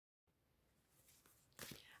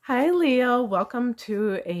Hi, Leo. Welcome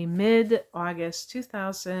to a mid-August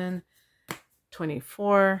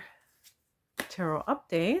 2024 tarot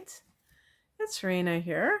update. It's Raina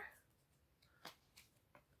here.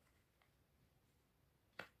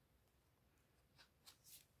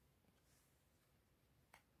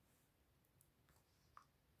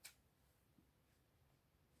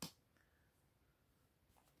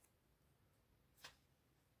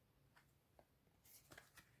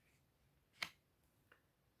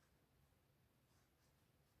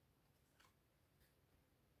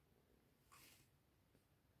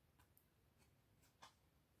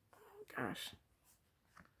 Gosh.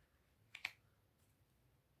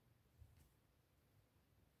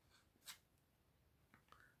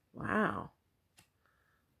 Wow.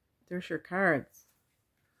 There's your cards.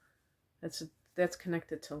 That's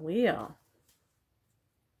connected to Leo.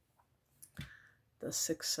 The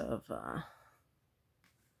Six of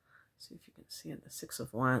see if you can see it, the Six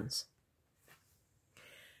of Wands.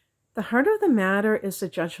 The heart of the matter is the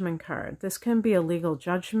Judgment card. This can be a legal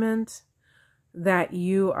judgment that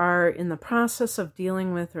you are in the process of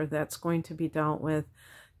dealing with or that's going to be dealt with.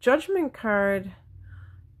 Judgment card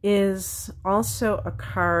is also a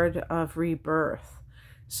card of rebirth.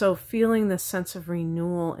 So feeling the sense of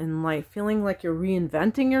renewal in life, feeling like you're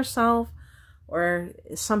reinventing yourself or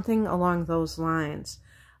something along those lines.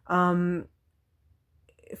 For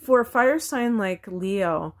a fire sign like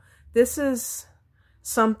Leo, this is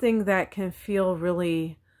something that can feel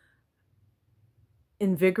really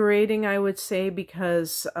invigorating, I would say,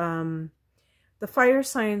 because the fire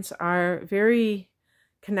signs are very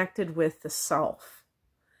connected with the self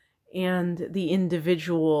and the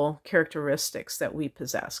individual characteristics that we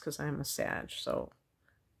possess, because I'm a Sag, so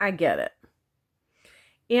I get it.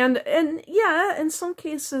 And yeah, in some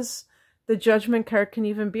cases, the Judgment card can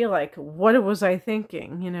even be like, what was I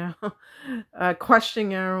thinking? You know,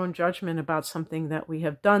 questioning our own judgment about something that we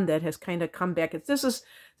have done that has kind of come back. This is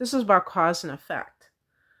about cause and effect.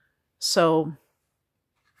 So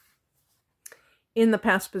in the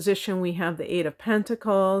past position, we have the Eight of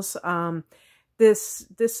Pentacles. This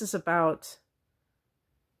is about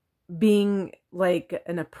being like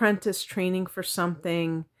an apprentice training for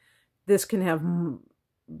something. This can have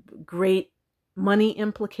great money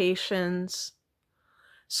implications.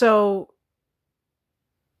 So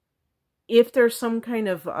if there's some kind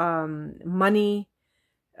of money,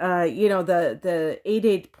 you know, the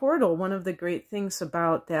 8-8 portal, one of the great things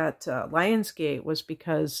about that Lionsgate was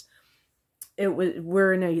because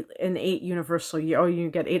we're in an 8 universal year. Oh, you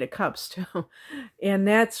get 8 of Cups too. And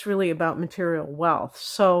that's really about material wealth.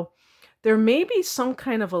 So there may be some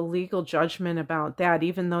kind of a legal judgment about that,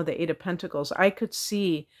 even though the 8 of Pentacles, I could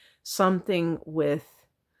see something with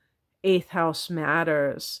 8th house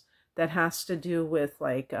matters that has to do with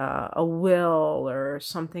like a will or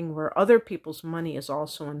something where other people's money is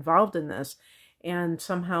also involved in this and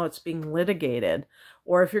somehow it's being litigated.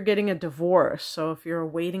 Or if you're getting a divorce, so if you're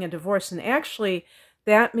awaiting a divorce, and actually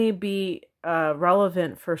that may be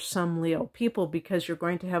relevant for some Leo people because you're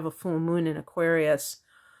going to have a full moon in Aquarius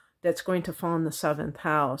that's going to fall in the 7th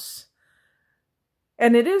house.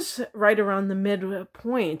 And it is right around the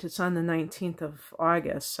midpoint. It's on the 19th of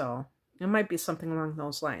August, so it might be something along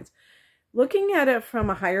those lines. Looking at it from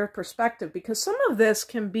a higher perspective, because some of this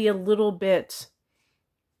can be a little bit,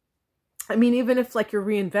 I mean, even if like you're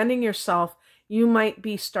reinventing yourself, you might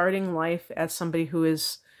be starting life as somebody who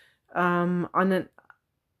is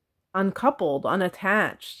uncoupled,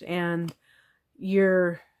 unattached, and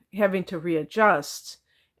you're having to readjust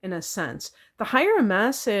in a sense. The higher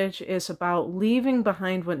message is about leaving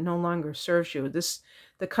behind what no longer serves you.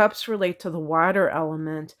 The cups relate to the water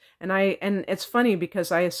element, and it's funny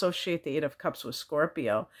because I associate the 8 of Cups with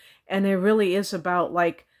Scorpio, and it really is about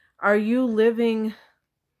like, are you living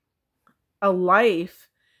a life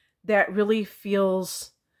that really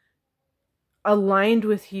feels aligned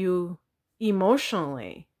with you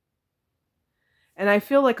emotionally? And I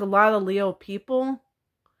feel like a lot of Leo people,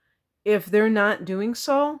 if they're not doing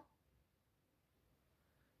so,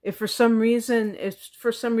 if for some reason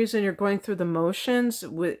you're going through the motions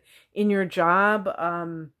in your job,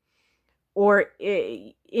 or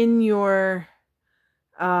in your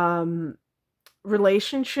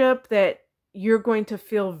relationship, that you're going to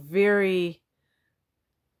feel very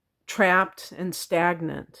trapped and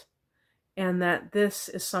stagnant, and that this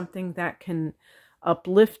is something that can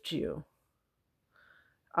uplift you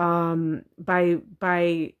by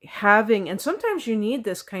having, and sometimes you need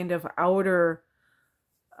this kind of outer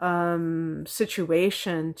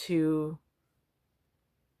situation to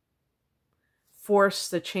force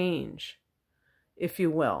the change, if you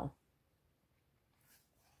will.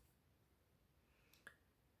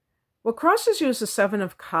 what crosses you is the Seven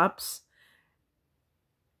of Cups.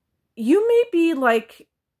 You may be like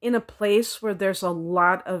in a place where there's a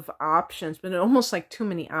lot of options, but almost like too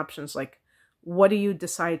many options. Like, what do you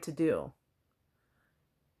decide to do?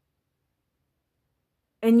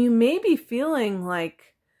 And you may be feeling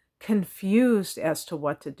like confused as to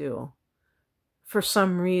what to do for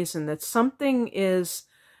some reason, that something is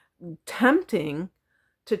tempting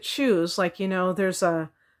to choose. Like, you know, there's a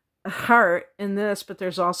heart in this, but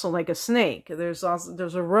there's also like a snake. There's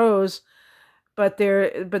a rose, but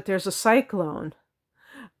there's a cyclone.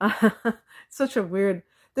 Such a weird,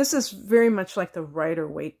 this is very much like the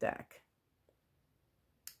Rider-Waite deck.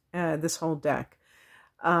 This whole deck.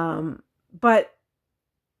 But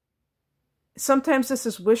sometimes this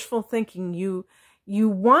is wishful thinking. You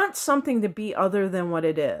want something to be other than what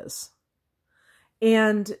it is.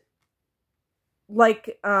 And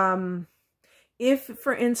like, if,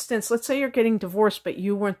 for instance, let's say you're getting divorced, but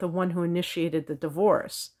you weren't the one who initiated the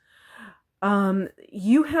divorce.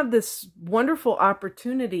 You have this wonderful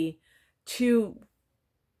opportunity to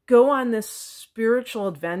go on this spiritual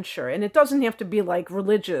adventure. And it doesn't have to be like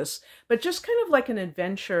religious, but just kind of like an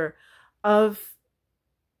adventure of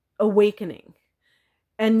awakening.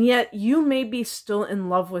 And yet you may be still in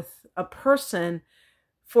love with a person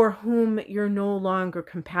for whom you're no longer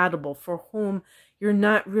compatible, for whom you're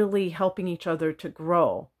not really helping each other to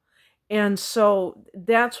grow. And so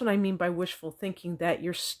that's what I mean by wishful thinking, that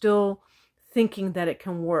you're still thinking that it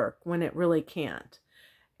can work when it really can't.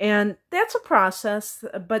 And that's a process,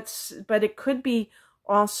 but it could be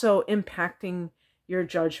also impacting your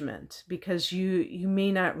judgment, because you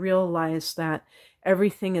may not realize that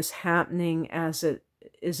everything is happening as it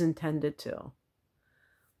is intended to.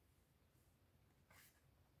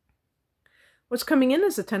 What's coming in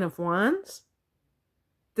is the Ten of Wands.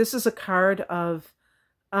 This is a card of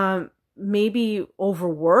maybe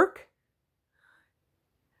overwork.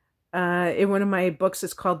 In one of my books,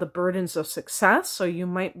 it's called The Burdens of Success. So you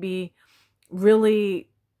might be really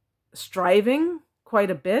striving quite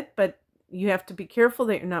a bit, but you have to be careful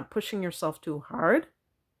that you're not pushing yourself too hard.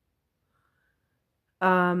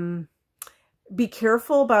 Be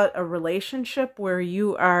careful about a relationship where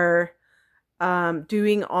you are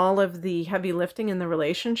doing all of the heavy lifting in the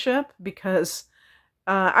relationship, because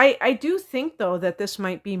I do think, though, that this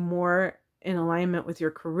might be more in alignment with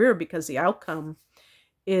your career, because the outcome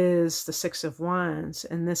is the Six of Wands,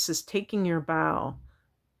 and this is taking your bow.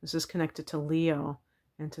 This is connected to Leo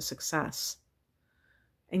and to success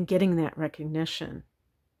and getting that recognition,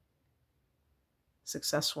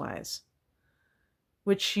 success-wise,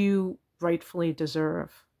 which you rightfully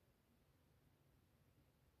deserve.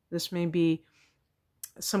 This may be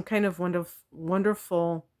some kind of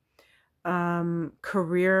wonderful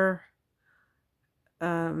career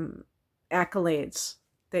accolades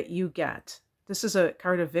that you get. This is a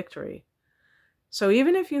card of victory. So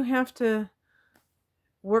even if you have to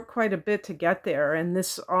work quite a bit to get there, and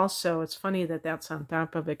this also, it's funny that that's on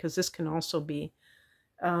top of it, because this can also be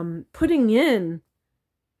putting in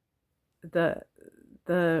the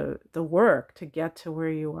work to get to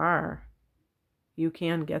where you are. You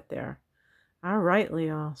can get there. All right,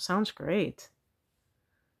 Leo. Sounds great.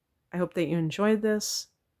 I hope that you enjoyed this.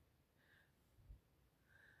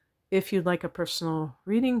 If you'd like a personal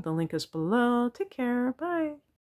reading, the link is below. Take care. Bye.